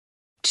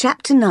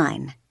Chapter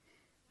 9.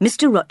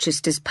 Mr.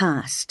 Rochester's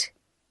Past.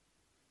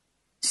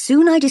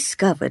 Soon I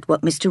discovered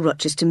what Mr.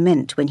 Rochester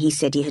meant when he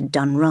said he had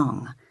done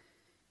wrong.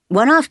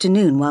 One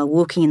afternoon, while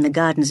walking in the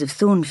gardens of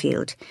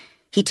Thornfield,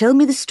 he told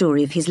me the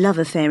story of his love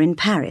affair in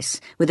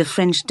Paris with a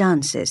French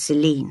dancer,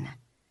 Céline.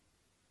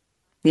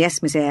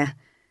 Yes, Miss Eyre,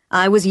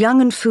 I was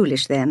young and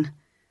foolish then.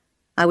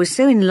 I was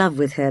so in love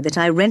with her that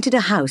I rented a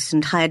house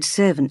and hired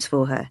servants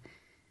for her.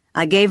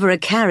 I gave her a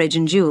carriage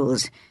and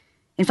jewels.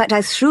 In fact,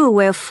 I threw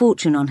away a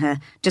fortune on her,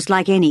 just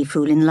like any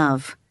fool in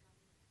love.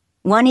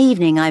 One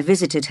evening I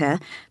visited her,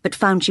 but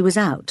found she was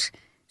out,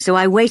 so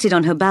I waited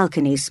on her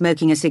balcony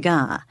smoking a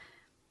cigar.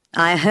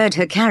 I heard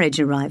her carriage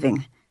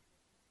arriving.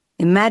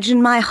 Imagine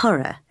my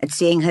horror at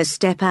seeing her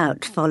step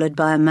out, followed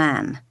by a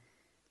man.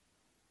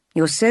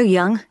 You're so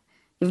young,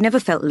 you've never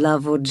felt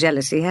love or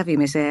jealousy, have you,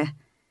 Miss Eyre?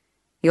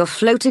 You're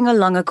floating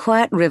along a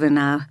quiet river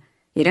now.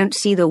 You don't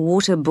see the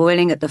water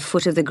boiling at the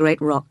foot of the great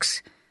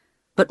rocks.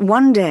 But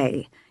one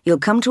day, you'll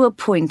come to a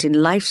point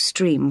in life's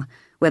stream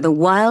where the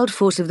wild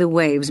force of the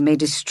waves may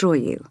destroy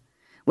you,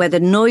 where the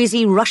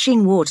noisy,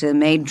 rushing water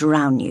may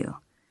drown you.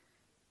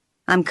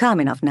 I'm calm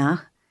enough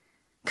now,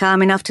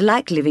 calm enough to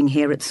like living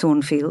here at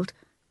Thornfield.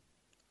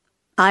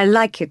 I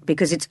like it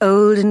because it's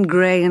old and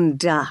grey and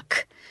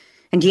dark,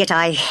 and yet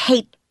I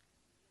hate...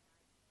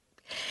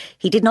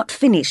 He did not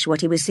finish what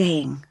he was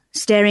saying,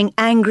 staring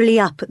angrily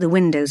up at the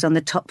windows on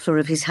the top floor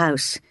of his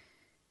house.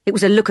 It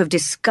was a look of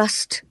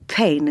disgust,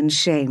 pain, and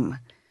shame.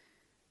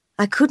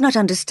 I could not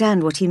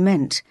understand what he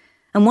meant,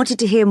 and wanted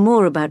to hear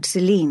more about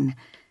Céline,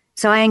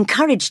 so I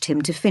encouraged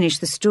him to finish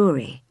the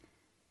story.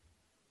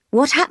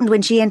 What happened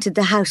when she entered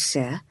the house,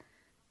 sir?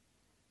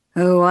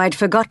 Oh, I'd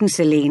forgotten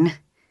Céline.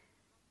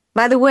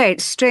 By the way,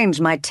 it's strange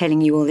my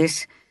telling you all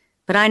this,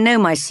 but I know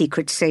my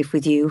secret's safe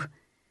with you.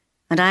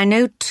 And I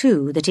know,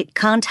 too, that it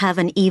can't have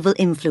an evil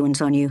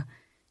influence on you.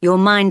 Your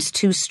mind's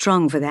too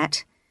strong for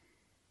that.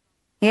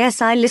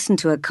 Yes, I listened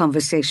to her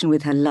conversation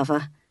with her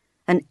lover,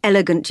 an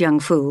elegant young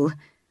fool,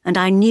 and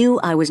I knew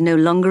I was no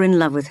longer in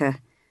love with her.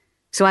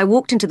 So I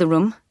walked into the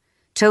room,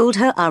 told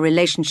her our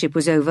relationship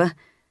was over,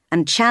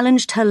 and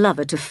challenged her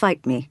lover to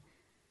fight me.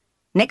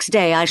 Next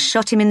day I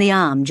shot him in the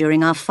arm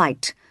during our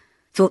fight,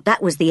 thought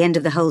that was the end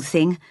of the whole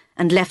thing,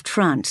 and left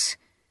France.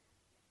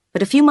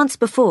 But a few months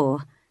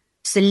before,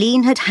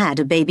 Céline had had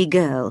a baby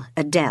girl,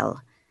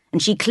 Adele,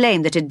 and she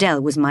claimed that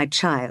Adele was my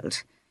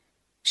child.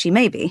 She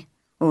may be,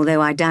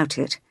 although I doubt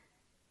it.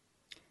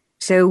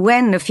 So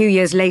when, a few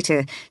years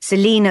later,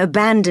 Céline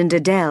abandoned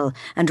Adele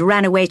and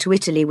ran away to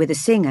Italy with a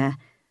singer,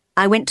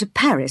 I went to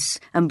Paris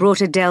and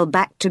brought Adele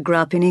back to grow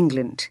up in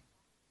England.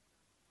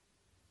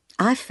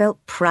 I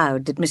felt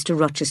proud that Mr.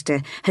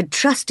 Rochester had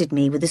trusted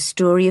me with the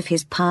story of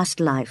his past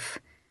life.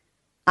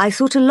 I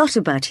thought a lot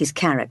about his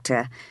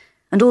character,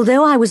 and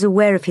although I was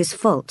aware of his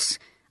faults,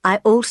 I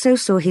also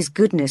saw his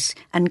goodness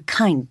and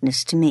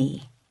kindness to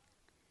me.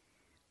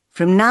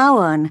 From now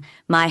on,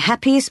 my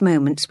happiest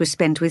moments were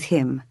spent with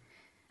him.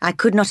 I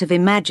could not have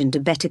imagined a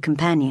better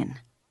companion.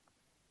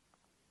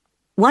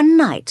 One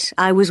night,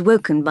 I was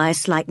woken by a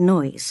slight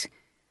noise.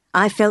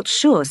 I felt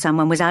sure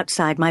someone was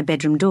outside my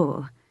bedroom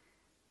door.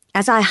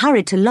 As I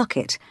hurried to lock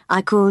it,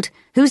 I called,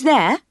 "Who's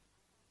there?"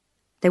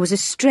 There was a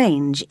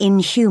strange,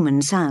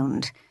 inhuman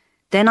sound.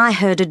 Then I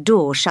heard a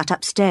door shut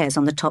upstairs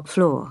on the top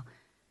floor.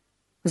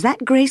 Was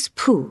that Grace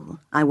Poole?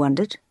 I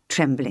wondered,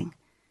 trembling.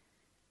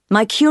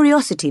 My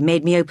curiosity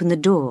made me open the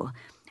door,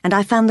 and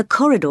I found the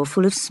corridor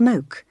full of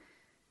smoke.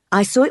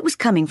 I saw it was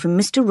coming from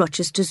Mr.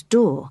 Rochester's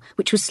door,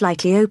 which was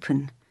slightly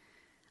open.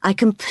 I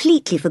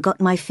completely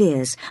forgot my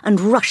fears and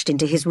rushed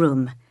into his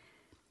room.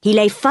 He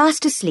lay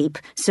fast asleep,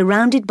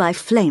 surrounded by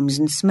flames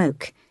and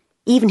smoke.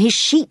 Even his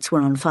sheets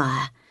were on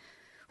fire.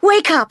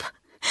 "Wake up!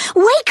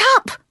 Wake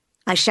up!"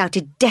 I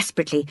shouted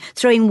desperately,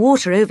 throwing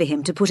water over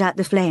him to put out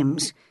the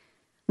flames.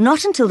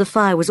 Not until the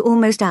fire was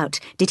almost out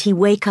did he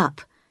wake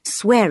up,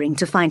 swearing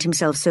to find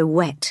himself so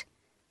wet.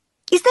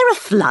 "Is there a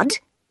flood?"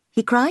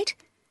 he cried.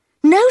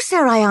 "No,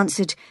 sir," I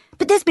answered,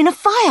 "but there's been a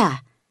fire."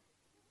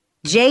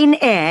 "Jane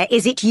Eyre,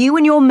 is it you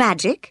and your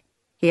magic?"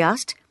 he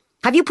asked.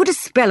 "Have you put a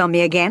spell on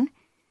me again?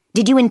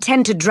 Did you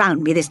intend to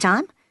drown me this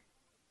time?"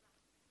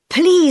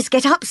 "Please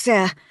get up,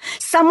 sir.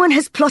 Someone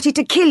has plotted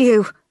to kill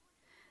you."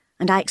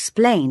 And I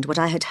explained what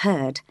I had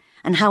heard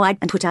and how I'd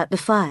put out the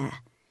fire.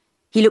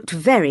 He looked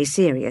very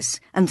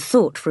serious and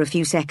thought for a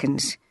few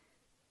seconds.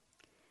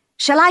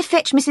 "Shall I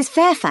fetch Mrs.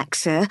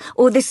 Fairfax, sir,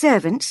 or the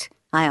servants?"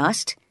 I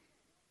asked.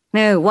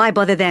 "No, why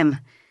bother them?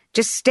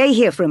 Just stay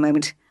here for a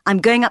moment.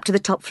 I'm going up to the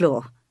top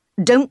floor.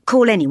 Don't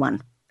call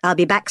anyone. I'll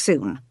be back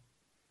soon."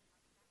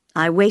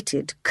 I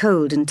waited,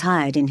 cold and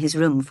tired, in his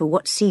room for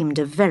what seemed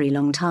a very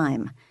long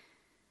time.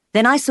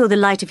 Then I saw the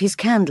light of his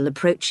candle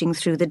approaching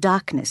through the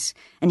darkness,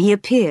 and he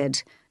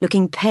appeared,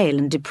 looking pale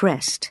and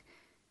depressed.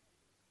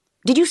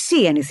 "Did you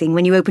see anything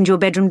when you opened your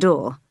bedroom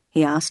door?"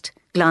 he asked,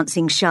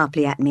 glancing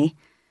sharply at me.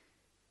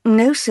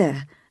 "No,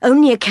 sir.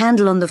 Only a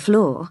candle on the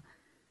floor."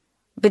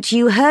 "But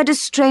you heard a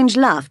strange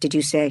laugh, did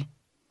you say?"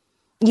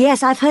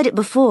 "Yes, I've heard it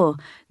before.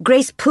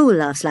 Grace Poole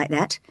laughs like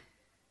that."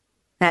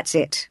 "That's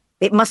it.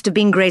 It must have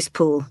been Grace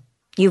Poole.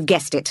 You've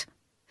guessed it.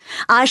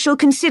 I shall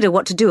consider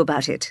what to do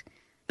about it.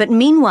 But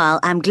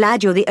meanwhile, I'm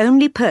glad you're the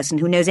only person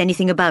who knows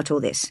anything about all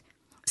this.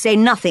 Say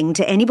nothing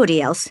to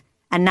anybody else,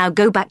 and now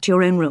go back to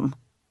your own room."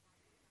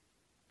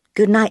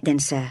 "Good night then,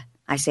 sir,"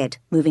 I said,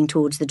 moving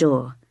towards the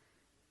door.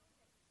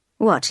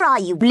 "What, are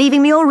you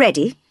leaving me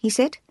already?" he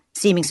said,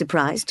 seeming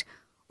surprised,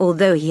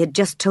 although he had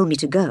just told me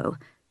to go,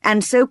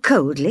 and so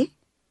coldly.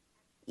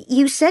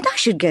 "You said I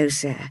should go,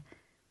 sir,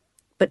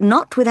 but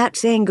not without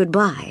saying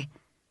goodbye,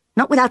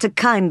 not without a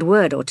kind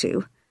word or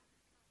two.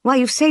 Why,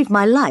 you've saved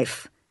my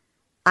life.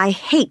 I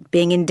hate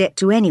being in debt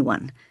to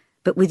anyone,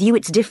 but with you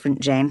it's different,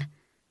 Jane.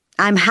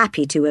 I'm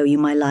happy to owe you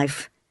my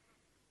life."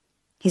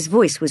 His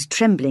voice was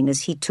trembling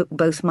as he took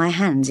both my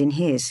hands in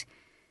his.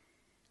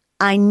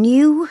 "I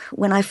knew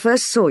when I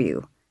first saw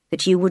you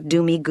that you would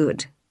do me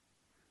good.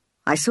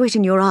 I saw it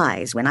in your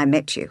eyes when I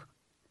met you.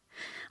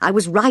 I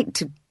was right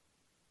to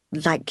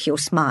like your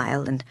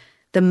smile and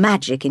the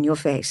magic in your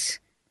face."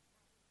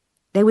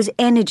 There was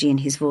energy in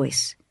his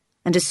voice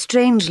and a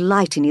strange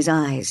light in his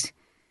eyes.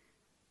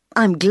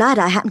 "I'm glad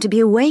I happened to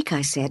be awake,"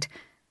 I said,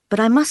 "but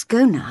I must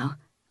go now.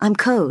 I'm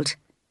cold."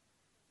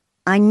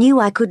 I knew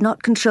I could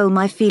not control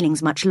my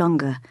feelings much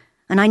longer,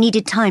 and I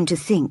needed time to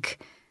think.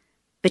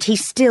 But he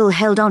still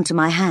held on to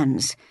my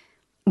hands.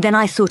 Then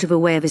I thought of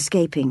a way of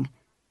escaping.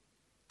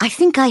 "I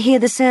think I hear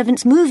the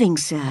servants moving,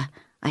 sir,"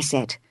 I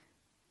said.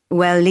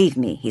 "Well, leave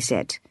me," he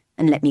said,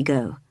 and let me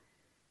go.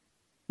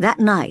 That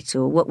night,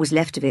 or what was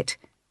left of it,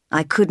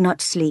 I could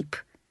not sleep.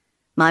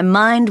 My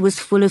mind was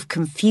full of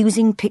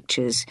confusing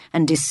pictures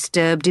and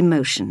disturbed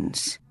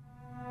emotions.